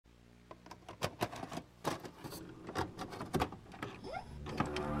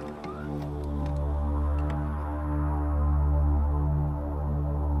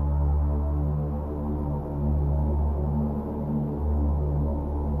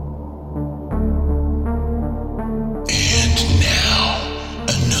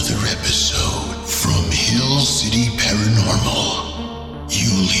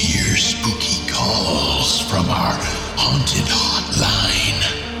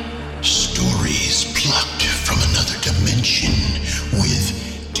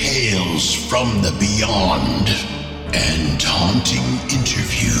from the Beyond and haunting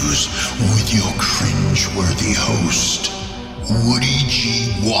interviews with your cringe-worthy host, Woody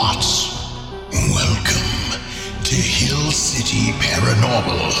G. Watts. Welcome to Hill City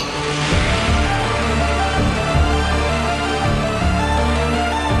Paranormal.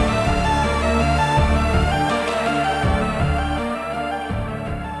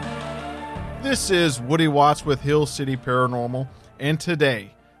 This is Woody Watts with Hill City Paranormal, and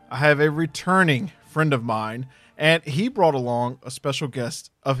today I have a returning friend of mine, and he brought along a special guest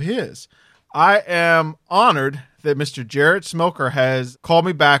of his. I am honored that Mr. Jerrod Smoker has called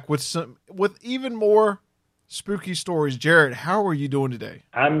me back with even more spooky stories. Jerrod, how are you doing today?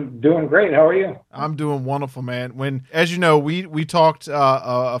 I'm doing great. How are you? I'm doing wonderful, man. As you know, we talked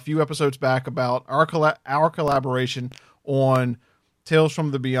a few episodes back about our collaboration on Tales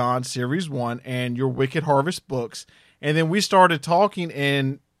from the Beyond Series 1 and your Wicked Harvest books. And then we started talking,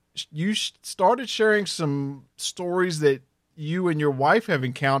 and you started sharing some stories that you and your wife have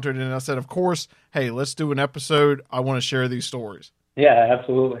encountered. And I said, of course, hey, let's do an episode. I want to share these stories. Yeah,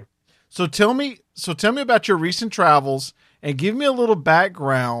 absolutely. So tell me about your recent travels and give me a little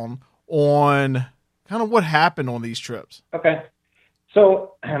background on kind of what happened on these trips. Okay.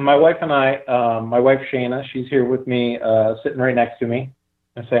 So my wife and I, my wife Shana, she's here with me, sitting right next to me.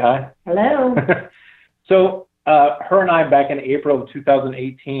 I say hi. Hello. So her and I, back in April of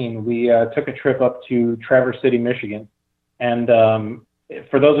 2018, we took a trip up to Traverse City, Michigan. And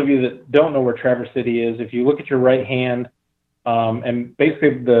for those of you that don't know where Traverse City is, if you look at your right hand, and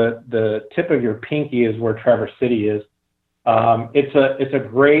basically the tip of your pinky is where Traverse City is. It's a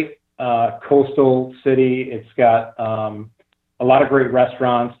great coastal city. It's got a lot of great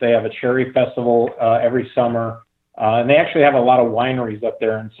restaurants. They have a cherry festival every summer. And they actually have a lot of wineries up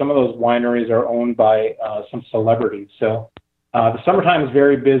there. And some of those wineries are owned by some celebrities. So the summertime is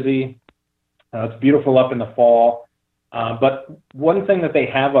very busy. It's beautiful up in the fall. But one thing that they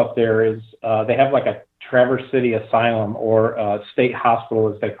have up there is they have like a Traverse City Asylum, or state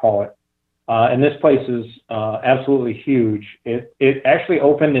hospital as they call it. And this place is absolutely huge. It actually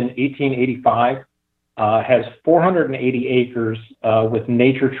opened in 1885. Has 480 acres with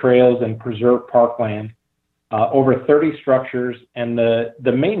nature trails and preserved parkland, over 30 structures, and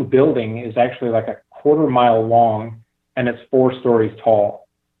the main building is actually like a quarter-mile long, and it's 4 stories tall.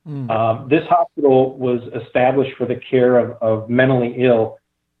 This hospital was established for the care of mentally ill,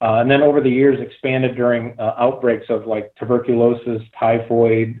 and then over the years expanded during outbreaks of like tuberculosis,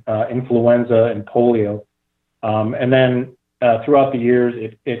 typhoid, influenza, and polio. And then throughout the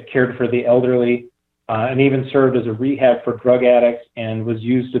years, it cared for the elderly, and even served as a rehab for drug addicts, and was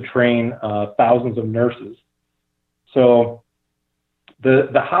used to train thousands of nurses. So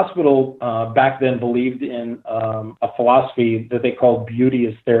the hospital back then believed in a philosophy that they called beauty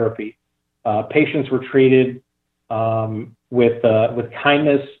as therapy. Patients were treated with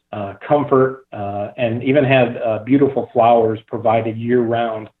kindness, comfort, and even had beautiful flowers provided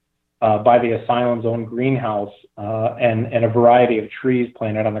year-round by the asylum's own greenhouse, and a variety of trees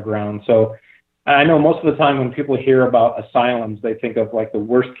planted on the ground. So I know most of the time when people hear about asylums, they think of like the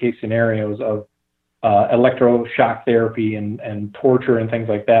worst case scenarios of electroshock therapy and torture and things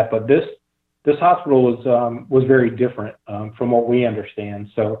like that. But this hospital was very different from what we understand.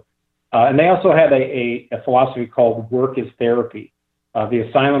 So, and they also had a philosophy called work as therapy. The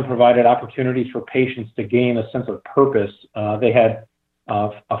asylum provided opportunities for patients to gain a sense of purpose. They had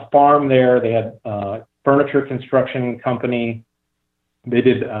a farm there. They had furniture construction company. They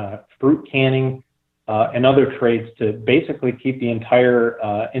did fruit canning and other trades to basically keep the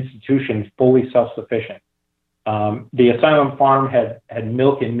entire institution fully self-sufficient. The asylum farm had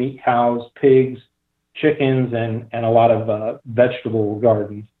milk and meat cows, pigs, chickens, and a lot of vegetable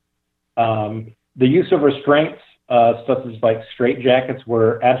gardens. The use of restraints, such as like straitjackets,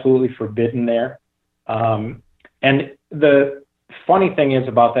 were absolutely forbidden there. And the funny thing is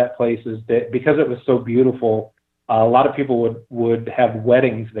about that place is that because it was so beautiful, a lot of people would have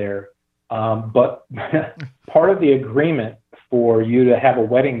weddings there. But part of the agreement for you to have a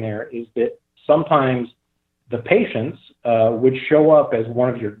wedding there is that sometimes the patients would show up as one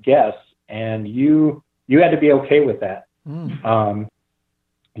of your guests, and you had to be okay with that.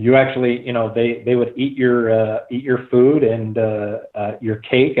 You actually, they would eat your food and your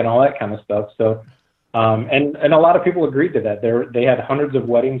cake and all that kind of stuff. So, and a lot of people agreed to that. They had hundreds of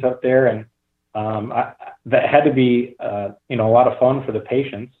weddings up there, and that had to be, a lot of fun for the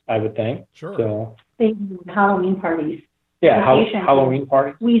patients, I would think. Sure. So They do Halloween parties. yeah, Halloween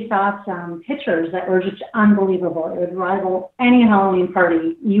parties. We saw some pictures that were just unbelievable. It would rival any Halloween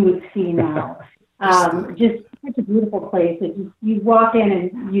party you would see now. Just such a beautiful place. You walk in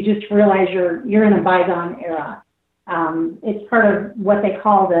and you just realize you're in a bygone era. It's part of what they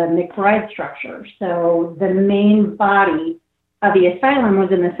call the McBride structure. So the main body of the asylum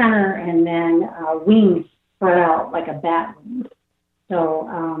was in the center, and then wings spread out like a bat wing. So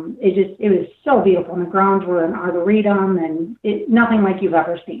it was so beautiful, and the grounds were an arboretum, and nothing like you've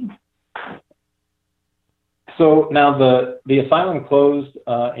ever seen. So now the asylum closed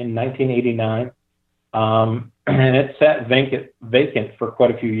in 1989, and it sat vacant for quite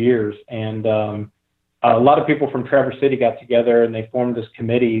a few years. And a lot of people from Traverse City got together, and they formed this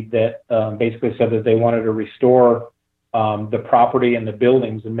committee that basically said that they wanted to restore the property and the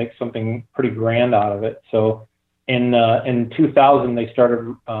buildings and make something pretty grand out of it. So in 2000, they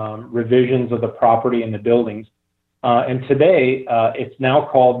started revisions of the property and the buildings. And today, it's now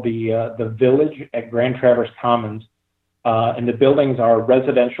called the Village at Grand Traverse Commons. And the buildings are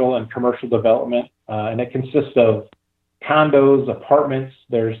residential and commercial development. And it consists of condos, apartments.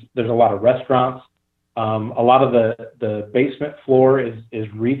 There's a lot of restaurants. A lot of the basement floor is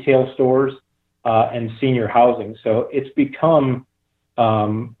retail stores and senior housing. So it's become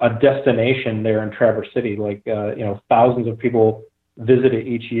a destination there in Traverse City. Like thousands of people visit it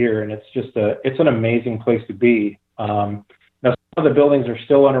each year, and it's an amazing place to be. Now, some of the buildings are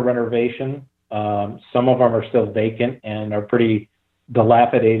still under renovation. Some of them are still vacant and are pretty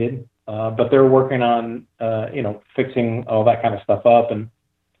dilapidated, but they're working on fixing all that kind of stuff up. And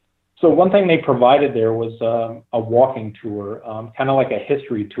so one thing they provided there was a walking tour, kind of like a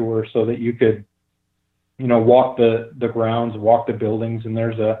history tour, so that you could walk the grounds, walk the buildings, and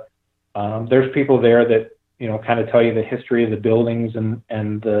there's people there that kind of tell you the history of the buildings and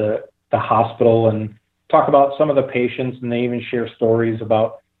the hospital, and talk about some of the patients, and they even share stories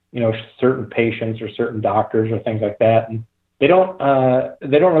about certain patients or certain doctors or things like that. And they don't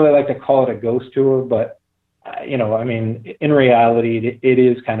really like to call it a ghost tour, but in reality, it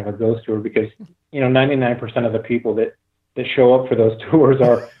is kind of a ghost tour, because 99% of the people that show up for those tours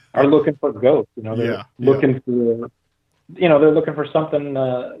are looking for ghosts. They're looking for they're looking for something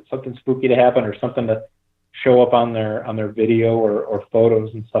spooky to happen, or something to show up on their video or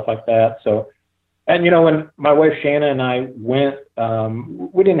photos and stuff like that. So, and when my wife Shana and I went,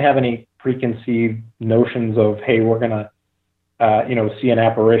 we didn't have any preconceived notions of, hey, we're gonna see an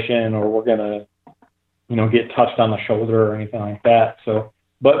apparition, or we're gonna get touched on the shoulder or anything like that. So,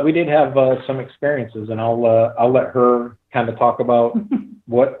 but we did have some experiences, and I'll let her kind of talk about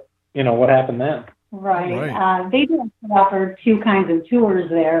what happened then. Right. They do offer two kinds of tours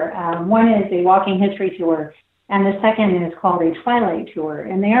there. One is a walking history tour, and the second is called a twilight tour.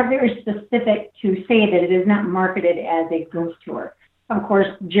 And they are very specific to say that it is not marketed as a ghost tour. Of course,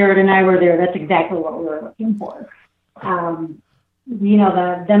 Jerrod and I were there. That's exactly what we were looking for.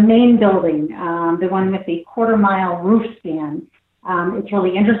 The main building, the one with the quarter-mile roof span, it's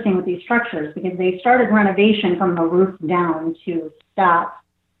really interesting with these structures, because they started renovation from the roof down to stop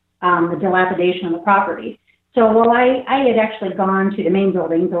the dilapidation of the property. So, I had actually gone to the main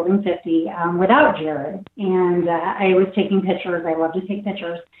building, Building 50, without Jerrod, and I was taking pictures. I love to take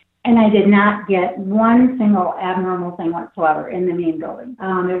pictures. And I did not get one single abnormal thing whatsoever in the main building.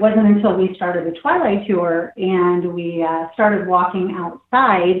 It wasn't until we started the twilight tour and we started walking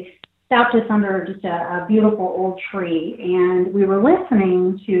outside, stopped us under just a beautiful old tree, and we were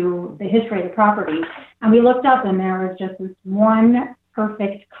listening to the history of the property, and we looked up, and there was just this one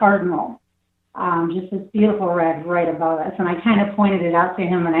perfect cardinal, just this beautiful red right above us. And I kind of pointed it out to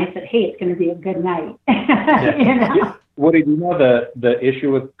him, and I said, hey, it's going to be a good night. Woody, do you know the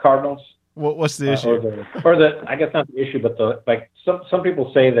issue with cardinals? What's the issue? I guess not the issue, but some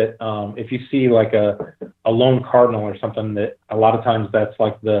people say that if you see like a lone cardinal or something, that a lot of times that's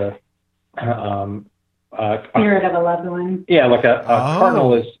like the spirit of a loved one. Yeah, like a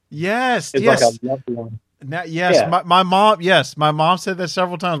cardinal is yes. like a loved one. Now, yes, yeah. my mom said that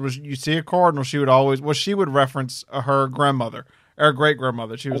several times. When you see a cardinal, she would reference her grandmother, or great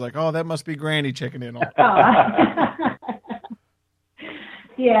grandmother. She was like, "Oh, that must be Granny checking in on."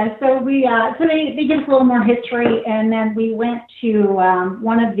 Yeah, so they give us a little more history, and then we went to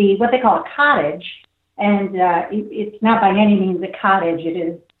one of what they call a cottage, and it's not by any means a cottage. It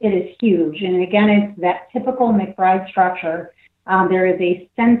is huge, and again, it's that typical McBride structure. There is a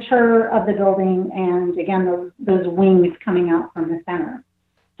center of the building, and again, those wings coming out from the center.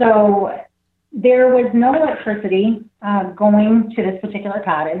 So there was no electricity going to this particular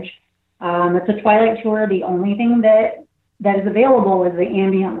cottage. It's a twilight tour. The only thing that is available is the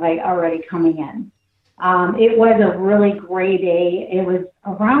ambient light already coming in. It was a really gray day. It was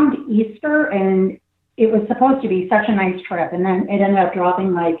around Easter, and it was supposed to be such a nice trip, and then it ended up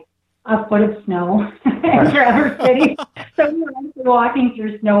dropping like a foot of snow in Traverse City. So we were actually walking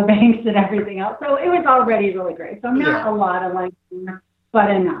through snowbanks and everything else. So it was already really great. So not a lot of like, but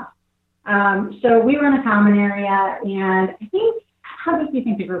enough. So we were in a common area, and I think, how big do you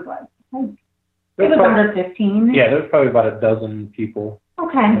think the group was? It was under 15. Yeah, there was probably about a dozen people.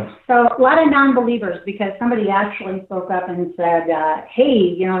 Okay, yeah. So a lot of non-believers, because somebody actually spoke up and said,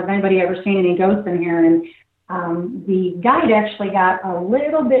 hey, has anybody ever seen any ghosts in here? And the guide actually got a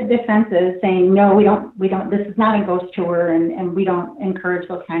little bit defensive, saying, no, we don't, this is not a ghost tour, and we don't encourage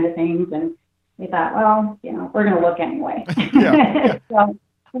those kind of things. And we thought, well, we're going to look anyway. So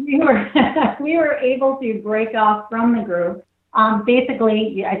we were able to break off from the group.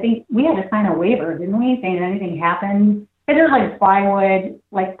 Basically, I think we had to sign a waiver, didn't we, saying anything happened? Because there was like plywood,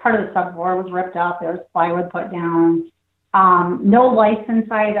 like part of the subfloor was ripped off. There was plywood put down. No lights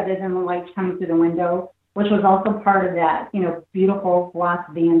inside other than the lights coming through the window, which was also part of that, beautiful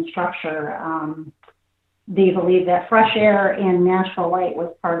philosophy and structure. They believed that fresh air and natural light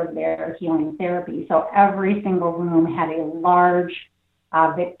was part of their healing therapy. So every single room had a large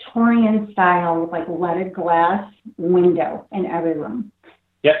Victorian style with like leaded glass window in every room.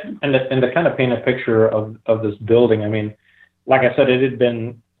 Yeah, and to kind of paint a picture of this building, I mean, like I said, it had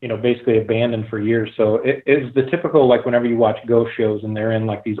been, basically abandoned for years. So it is the typical, like whenever you watch ghost shows and they're in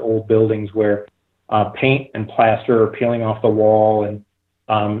like these old buildings where paint and plaster are peeling off the wall, and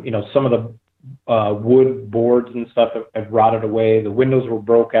some of the wood boards and stuff have rotted away. The windows were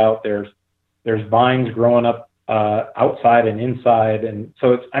broke out. There's vines growing up outside and inside, and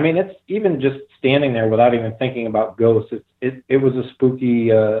so it's even just standing there without even thinking about ghosts. It was a spooky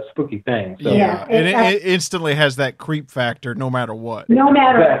thing. So. Yeah, and it instantly has that creep factor, no matter what. No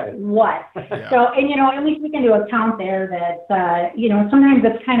matter what. Yeah. So, and at least we can do a count there that sometimes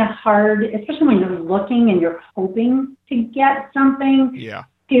it's kind of hard, especially when you're looking and you're hoping to get something. Yeah.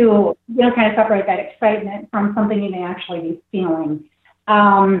 To kind of separate that excitement from something you may actually be feeling.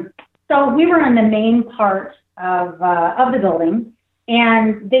 So we were in the main part of the building,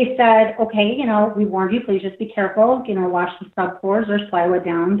 and they said, okay, we warned you, please just be careful, watch the subfloors, there's plywood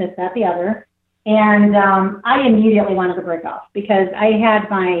down, this, that, the other. And I immediately wanted to break off because I had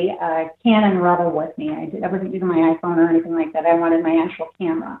my Canon Rebel with me. I wasn't using my iPhone or anything like that. I wanted my actual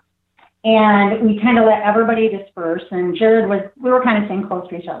camera. And we kind of let everybody disperse, and Jerrod we were kind of staying close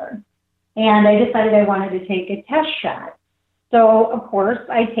to each other. And I decided I wanted to take a test shot. So, of course,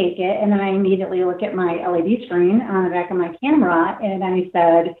 I take it, and then I immediately look at my LED screen on the back of my camera, and then he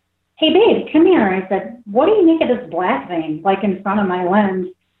said, hey, babe, come here. I said, what do you make of this black thing, like in front of my lens?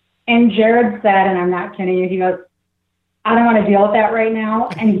 And Jerrod said, and I'm not kidding you, he goes, I don't want to deal with that right now,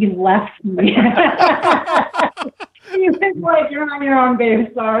 and he left me. He was like, you're on your own,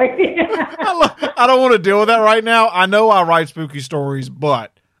 babe, sorry. I don't want to deal with that right now. I know I write spooky stories,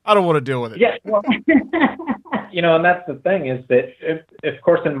 but I don't want to deal with it. Yeah, well, and that's the thing is that, of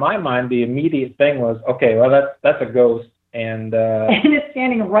course, in my mind, the immediate thing was, okay, well, that's a ghost, and it's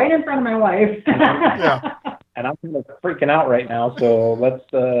standing right in front of my wife. And I'm kind of freaking out right now, so let's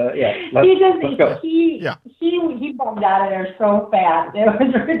go. He bumped out of there so fast. It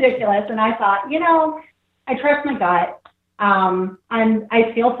was ridiculous, and I thought, I trust my gut.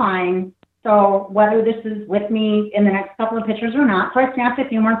 I feel fine. So whether this is with me in the next couple of pictures or not, so I snapped a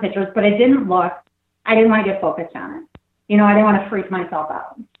few more pictures, but I didn't want to get focused on it. I didn't want to freak myself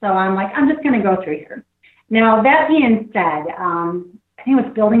out. So I'm like, I'm just going to go through here. Now, that being said, I think it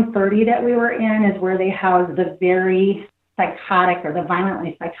was building 30 that we were in is where they housed the very psychotic or the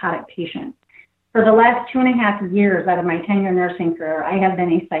violently psychotic patients. For the last 2.5 years out of my 10-year nursing career, I have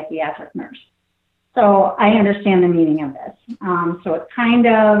been a psychiatric nurse. So I understand the meaning of this. So it's kind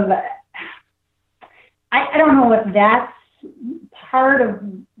of, I don't know if that's part of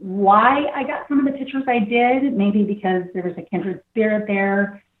why I got some of the pictures I did, maybe because there was a kindred spirit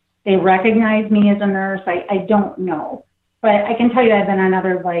there. They recognized me as a nurse. I don't know. But I can tell you I've been on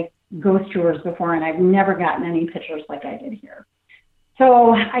other ghost tours before, and I've never gotten any pictures like I did here.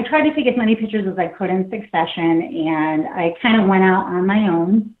 So I tried to take as many pictures as I could in succession, and I kind of went out on my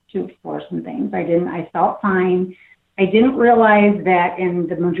own to explore some things. I felt fine. I didn't realize that in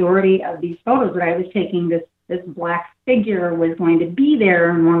the majority of these photos that I was taking, this black figure was going to be there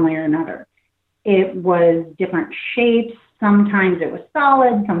in one way or another. It was different shapes. Sometimes it was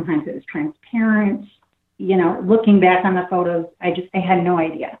solid. Sometimes it was transparent. Looking back on the photos, I had no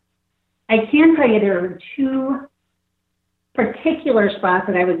idea. I can tell you there were two particular spots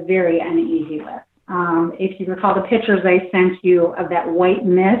that I was very uneasy with. If you recall the pictures I sent you of that white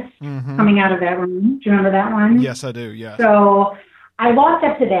mist coming out of that room. Do you remember that one? Yes, I do, yes. So I walked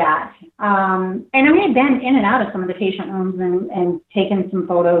up to that, and I had been in and out of some of the patient rooms and taken some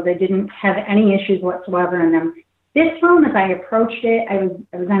photos. I didn't have any issues whatsoever in them. This room, as I approached it, I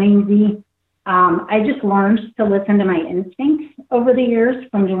was uneasy. I just learned to listen to my instincts over the years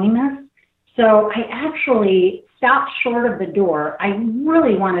from doing this. So I actually stopped short of the door. I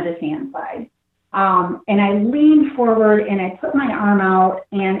really wanted to see inside. And I leaned forward and I put my arm out,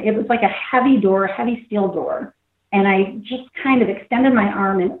 and it was like a heavy door, heavy steel door. And I just kind of extended my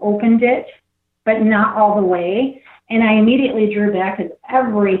arm and opened it, but not all the way. And I immediately drew back because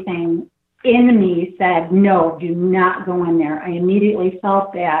everything in me said, no, do not go in there. I immediately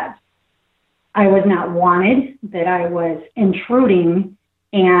felt that I was not wanted, that I was intruding,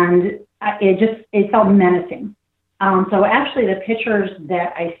 and it felt menacing. So actually the pictures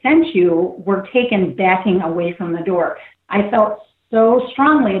that I sent you were taken backing away from the door. I felt so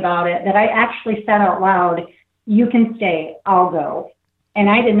strongly about it that I actually said out loud, you can stay, I'll go. And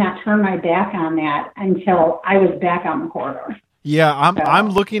I did not turn my back on that until I was back on the corridor. Yeah, I'm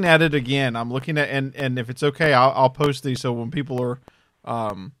looking at it again. I'm looking at, and if it's okay, I'll post these so when people are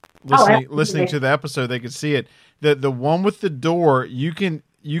listening to the episode, they can see it. The one with the door, you can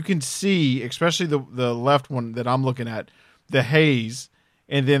see, especially the left one that I'm looking at, the haze,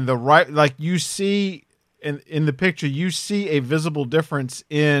 and then the right, like you see in the picture, you see a visible difference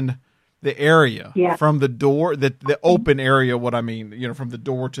in the area from the door, the open area. What I mean, from the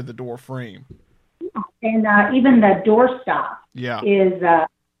door to the door frame. And even the door stop is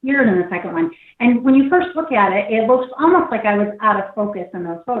here in the second one. And when you first look at it, it looks almost like I was out of focus in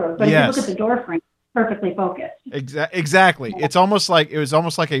those photos. But if you look at the door frame, perfectly focused. Exactly. It was almost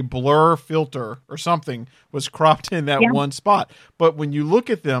like a blur filter or something was cropped in that one spot. But when you look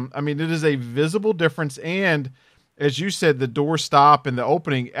at them, I mean, it is a visible difference. And as you said, the door stop and the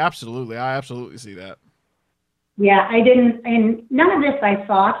opening, absolutely. I absolutely see that. Yeah, I didn't, and none of this I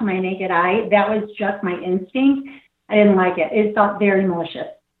saw to my naked eye. That was just my instinct. I didn't like it. It felt very malicious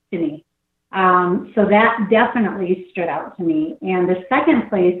to me. So that definitely stood out to me. And the second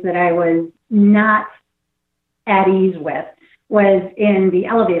place that I was not at ease with was in the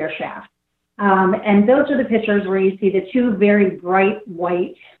elevator shaft. And those are the pictures where you see the two very bright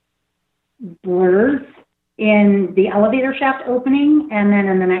white blurs in the elevator shaft opening, and then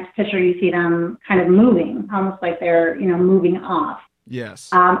in the next picture you see them kind of moving, almost like they're moving off. Yes.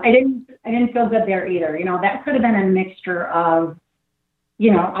 I didn't feel good there either. That could have been a mixture of,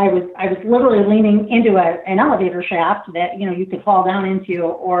 I was literally leaning into an elevator shaft that you could fall down into,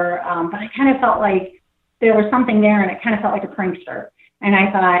 or but I kind of felt like there was something there, and it kind of felt like a prankster. And I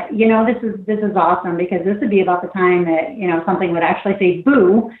thought, this is awesome, because this would be about the time that something would actually say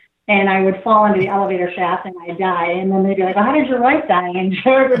boo. And I would fall into the elevator shaft and I'd die. And then they'd be like, well, how did your wife die? And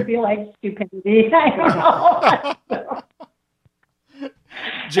Jerrod would be like, stupidity. I don't know.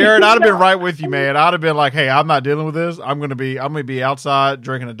 Jerrod, I'd have been right with you, man. I'd have been like, hey, I'm not dealing with this. I'm gonna be outside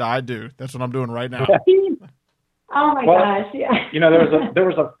drinking a Diet Dew. That's what I'm doing right now. Oh my gosh. Yeah. There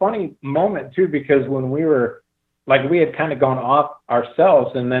was a funny moment too, because when we had kind of gone off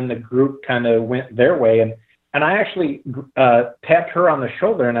ourselves, and then the group kind of went their way, and I actually tapped her on the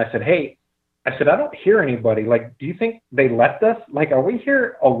shoulder and I said, hey, I don't hear anybody. Like, do you think they left us? Like, are we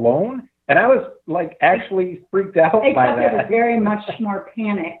here alone? And I was like actually freaked out by that. I was very much more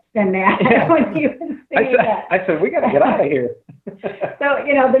panicked than that when he was saying that. I said, we got to get out of here. So,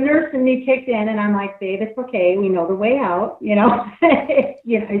 the nurse and me kicked in, and I'm like, babe, it's okay. We know the way out.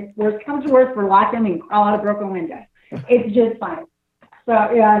 If worst comes to worst, we're locked in, we can crawl out a broken window. It's just fine. So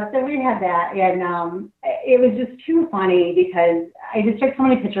we had that, and it was just too funny because I just took so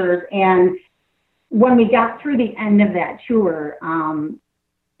many pictures, and when we got through the end of that tour, I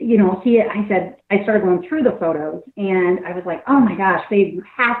started going through the photos, and I was like, oh my gosh, babe, you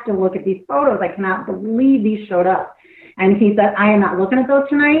have to look at these photos. I cannot believe these showed up. And he said, I am not looking at those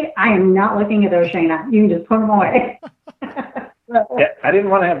tonight. I am not looking at those, Shana. You can just put them away. Yeah, I didn't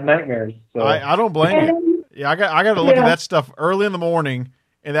want to have nightmares. So. I don't blame you. Yeah, I got to look at that stuff early in the morning,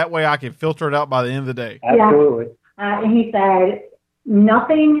 and that way I can filter it out by the end of the day. Absolutely. And he said,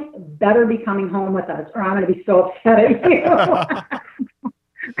 nothing better be coming home with us, or I'm going to be so upset at you.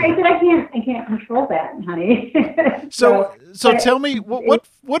 I said, I can't control that, honey. So tell me,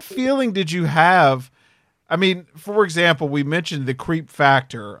 what feeling did you have? I mean, for example, we mentioned the creep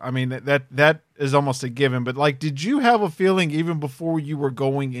factor. I mean, that is almost a given. But like, did you have a feeling even before you were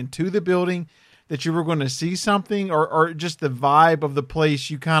going into the building that you were going to see something, or just the vibe of the place?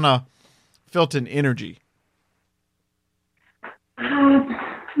 You kind of felt an energy.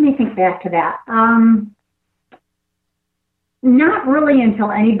 Let me think back to that. Not really until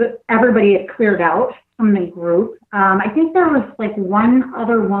everybody had cleared out from the group. I think there was like one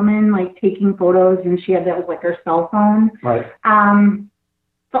other woman like taking photos, and she had that was like her cell phone. Right.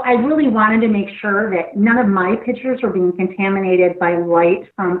 So I really wanted to make sure that none of my pictures were being contaminated by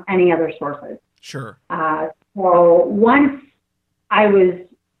light from any other sources. Sure. So once I was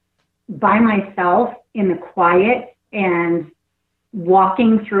by myself in the quiet and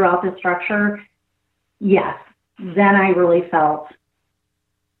walking throughout the structure, yes, then I really felt,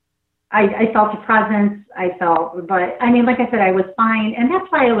 I felt a presence, but I mean, like I said, I was fine. And that's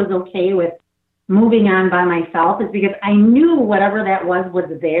why I was okay with moving on by myself, is because I knew whatever that was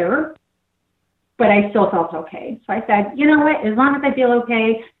there, but I still felt okay. So I said, you know what, as long as I feel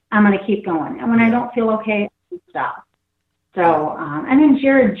okay, I'm going to keep going. And when I don't feel okay, I stop. So, and then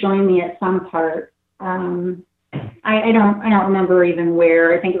Jerrod joined me at some part. I don't remember even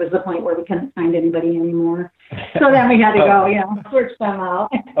where. I think it was the point where we couldn't find anybody anymore. So then we had to go, search them out.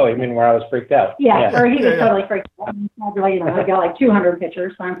 Oh, you mean where I was freaked out? Yeah. Or he was totally freaked out. I got like 200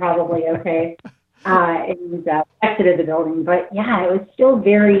 pictures, so I'm probably okay. And exited the building. But yeah, it was still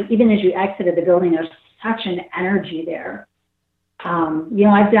very, even as you exited the building, there's such an energy there.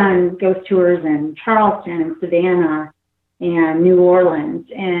 I've done ghost tours in Charleston and Savannah and New Orleans,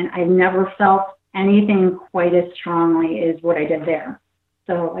 and I've never felt anything quite as strongly as what I did there.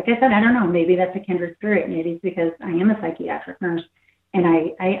 So like I said, I don't know, maybe that's a kindred spirit. Maybe it's because I am a psychiatric nurse and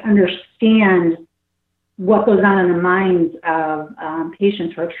I understand what goes on in the minds of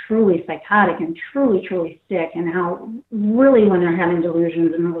patients who are truly psychotic and truly, truly sick, and how really when they're having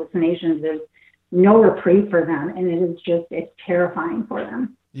delusions and hallucinations, there's no reprieve for them. And it's terrifying for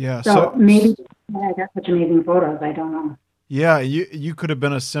them. Yeah. So maybe I got such amazing photos. I don't know. Yeah. You could have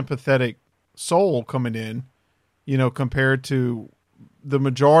been a sympathetic soul coming in, compared to the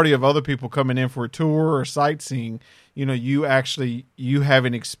majority of other people coming in for a tour or sightseeing. You have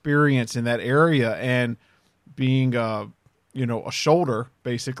an experience in that area, and being a shoulder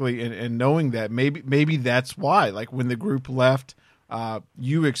basically, and knowing that maybe that's why, like when the group left,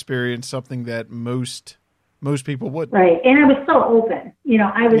 you experienced something that most people wouldn't. Right. And I was so open,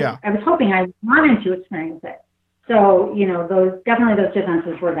 I was hoping, I wanted to experience it. So, those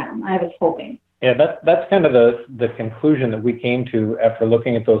defenses were down. I was hoping. Yeah, that's kind of the conclusion that we came to after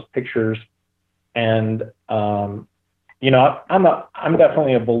looking at those pictures. And, I'm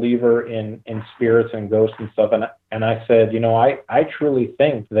definitely a believer in spirits and ghosts and stuff. And I said, I truly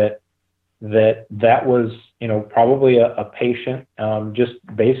think that was, probably a patient, just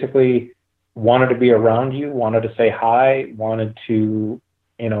basically wanted to be around you, wanted to say hi, wanted to,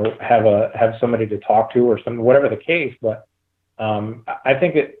 have somebody to talk to or something, whatever the case. But I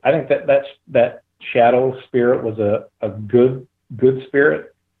think that shadow spirit was a good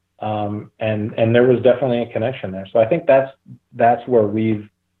spirit, and there was definitely a connection there. So I think that's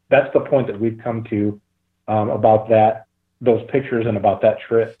the point that we've come to about those pictures and about that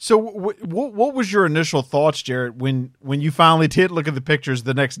trip. So what was your initial thoughts, Jerrod, when you finally did look at the pictures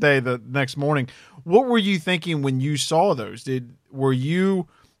the next morning? What were you thinking when you saw those? Were you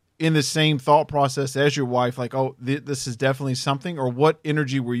in the same thought process as your wife, like, oh, this is definitely something, or what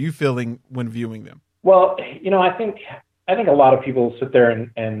energy were you feeling when viewing them? Well, I think a lot of people sit there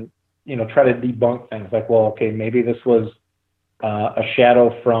and try to debunk things like, well, okay, maybe this was a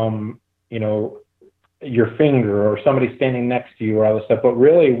shadow from, your finger or somebody standing next to you or all this stuff. But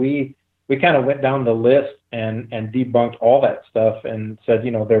really, we kind of went down the list and debunked all that stuff and said,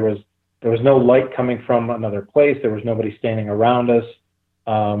 there was no light coming from another place. There was nobody standing around us.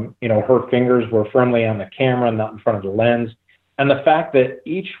 Her fingers were firmly on the camera, not in front of the lens. And the fact that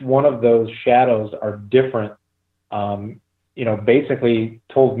each one of those shadows are different, basically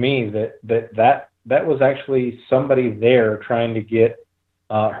told me that was actually somebody there trying to get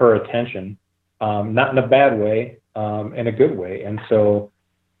her attention, not in a bad way, in a good way. And so,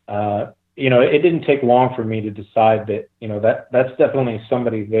 it didn't take long for me to decide that, that's definitely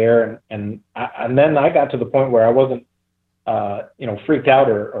somebody there. And then I got to the point where I wasn't, freaked out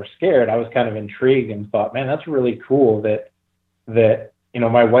or scared. I was kind of intrigued and thought, man, that's really cool that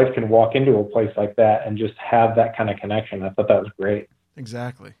my wife can walk into a place like that and just have that kind of connection. I thought that was great.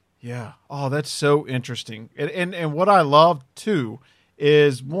 Exactly. Yeah. Oh, that's so interesting. And what I love too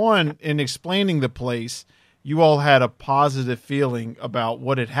is, one, in explaining the place, you all had a positive feeling about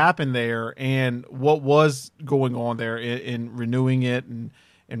what had happened there and what was going on there in renewing it and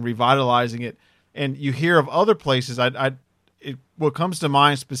revitalizing it. And you hear of other places. What comes to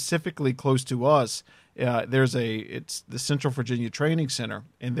mind specifically close to us, it's the Central Virginia Training Center,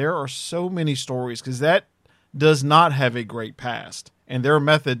 and there are so many stories because that does not have a great past, and their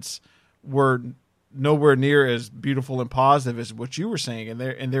methods were nowhere near as beautiful and positive as what you were saying. And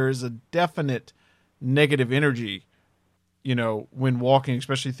there is a definite negative energy, when walking,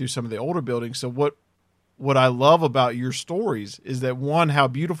 especially through some of the older buildings. So what I love about your stories is that, one, how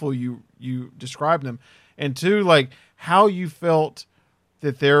beautiful you describe them, and two, like how you felt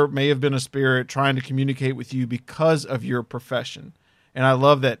that there may have been a spirit trying to communicate with you because of your profession. And I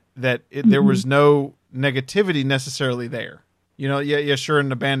love that there was no negativity necessarily there. Yeah, sure,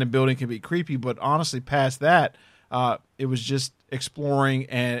 an abandoned building can be creepy, but honestly, past that, it was just exploring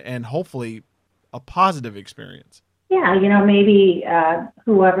and hopefully a positive experience. Yeah, maybe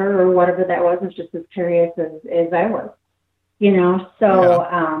whoever or whatever that was just as curious as I was. So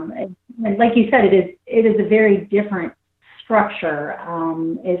like you said, it is a very different structure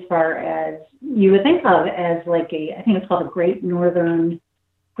as far as you would think of as like I think it's called a Great Northern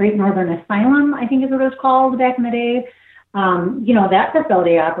Asylum, I think is what it was called back in the day. That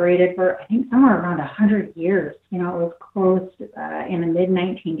facility operated for, I think, somewhere around 100 years. It was closed in the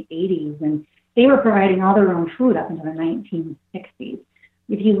mid-1980s, and they were providing all their own food up until the 1960s.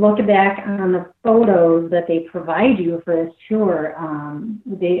 If you look back on the photos that they provide you for this tour,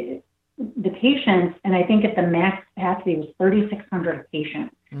 the patients, and I think at the max capacity was 3,600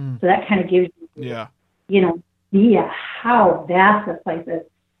 patients. So that kind of gives you, how vast the place is.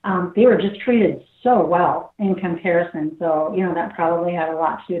 They were just treated so well in comparison. So, that probably had a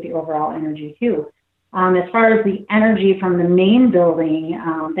lot to do with the overall energy too. As far as the energy from the main building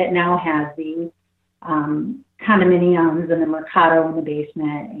that now has the condominiums and the Mercado in the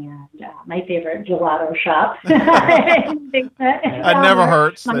basement and my favorite gelato shop. That never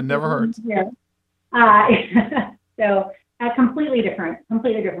hurts. That never hurts. Yeah. So a completely different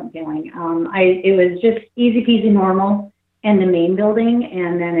feeling. It was just easy peasy normal in the main building,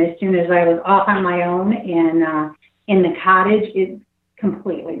 and then as soon as I was off on my own in the cottage, it's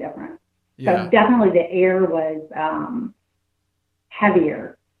completely different. Yeah. So definitely the air was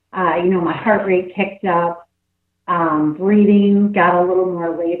heavier. My heart rate kicked up, breathing got a little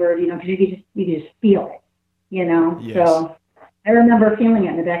more labored, because you could just feel it, Yes. So I remember feeling it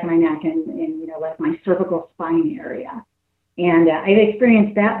in the back of my neck and like my cervical spine area. And I've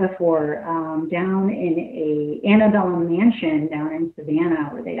experienced that before down in a antebellum mansion down in Savannah,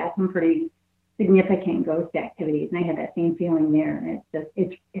 where they got some pretty significant ghost activities, and I had that same feeling there. And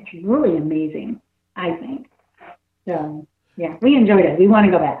it's really amazing, I think. So yeah, we enjoyed it. We want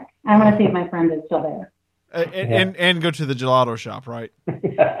to go back. I want to see if my friend is still there. And go to the gelato shop, right?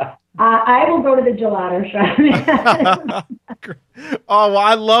 I will go to the gelato shop. Oh,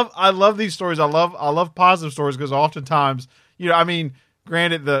 well, I love these stories. I love positive stories, because oftentimes,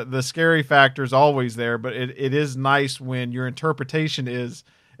 granted the scary factor is always there, but it is nice when your interpretation is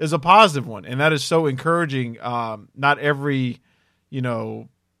a positive one, and that is so encouraging. Not every,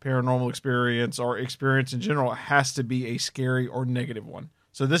 paranormal experience or experience in general has to be a scary or negative one.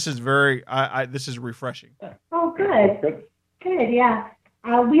 So this is this is refreshing. Oh, good, yeah.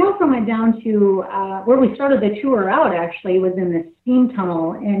 We also went down to where we started the tour out, actually, was in the steam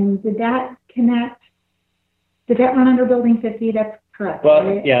tunnel. And did that connect? Did that run under Building 50? That's correct. Well,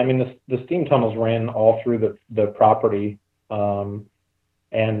 right? yeah, the steam tunnels ran all through the property.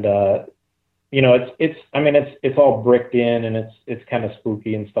 It's all bricked in, and it's kind of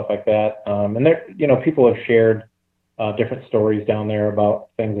spooky and stuff like that. And there, people have shared different stories down there about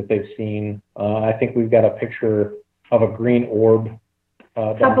things that they've seen. I think we've got a picture of a green orb.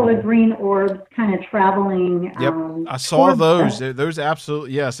 A couple of green orbs kind of traveling. Yep, I saw those. Those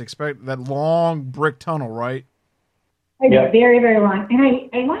absolutely, yes. Expect that long brick tunnel, right? Yep. Very, very long. And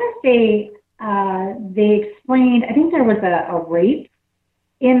I want to say they explained, I think there was a rape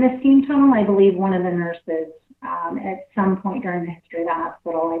in the steam tunnel. I believe one of the nurses at some point during the history of the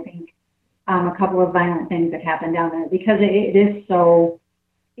hospital, I think a couple of violent things that happened down there, because it is so,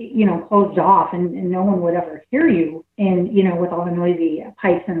 closed off, and no one would ever hear you, and, with all the noisy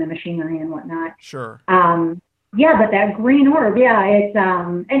pipes and the machinery and whatnot. Sure. Yeah, but that green orb, yeah, it's,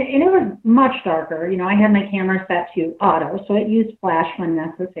 and it was much darker. I had my camera set to auto, so it used flash when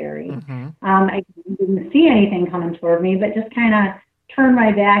necessary. Mm-hmm. I didn't see anything coming toward me, but just kind of turned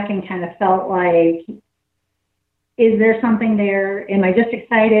my back and kind of felt like, is there something there? Am I just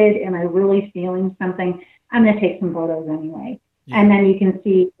excited? Am I really feeling something? I'm going to take some photos anyway. Yeah. And then you can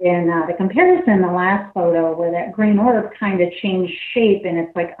see in the comparison, the last photo, where that green orb kind of changed shape and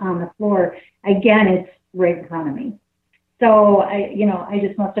it's like on the floor. Again, it's right in front of me. So I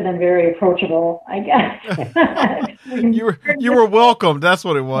just must have been very approachable, I guess. you were welcomed. That's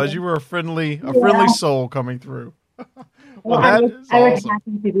what it was. You were a friendly soul coming through. Well, I was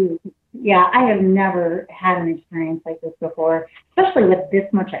happy to be. Yeah, I have never had an experience like this before, especially with this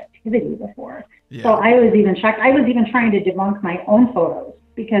much activity before. Yeah. So I was even shocked. I was even trying to debunk my own photos,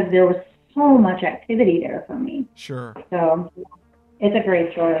 because there was so much activity there for me. Sure. So it's a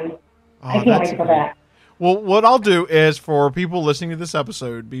great story. I can't wait to go back. Well, what I'll do is, for people listening to this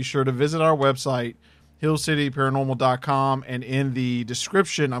episode, be sure to visit our website, hillcityparanormal.com, and in the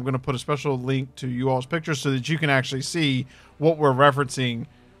description, I'm going to put a special link to you all's pictures so that you can actually see what we're referencing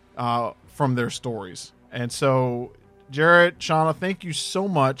from their stories. And so, Jerrod, Shana, thank you so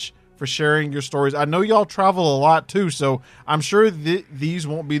much for sharing your stories. I know y'all travel a lot too, so I'm sure these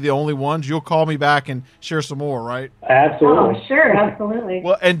won't be the only ones. You'll call me back and share some more, right? Absolutely. Oh, sure, absolutely.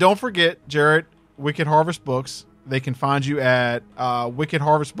 Well, and don't forget, Jerrod, Wicked Harvest Books. They can find you at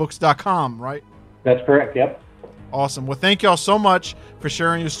wickedharvestbooks.com, right? That's correct, yep. Awesome. Well, thank y'all so much for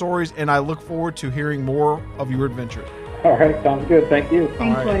sharing your stories, and I look forward to hearing more of your adventures. All right, sounds good. Thank you.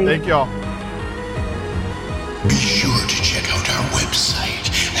 Thanks, All right, Woody. thank y'all. Be sure to check out our website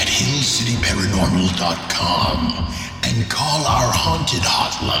at hillcityparanormal.com and call our haunted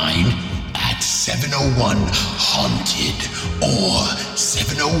hotline at 701-HAUNTED or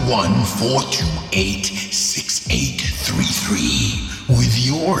 701-428-6833 with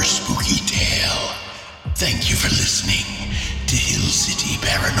your spooky tale. Thank you for listening.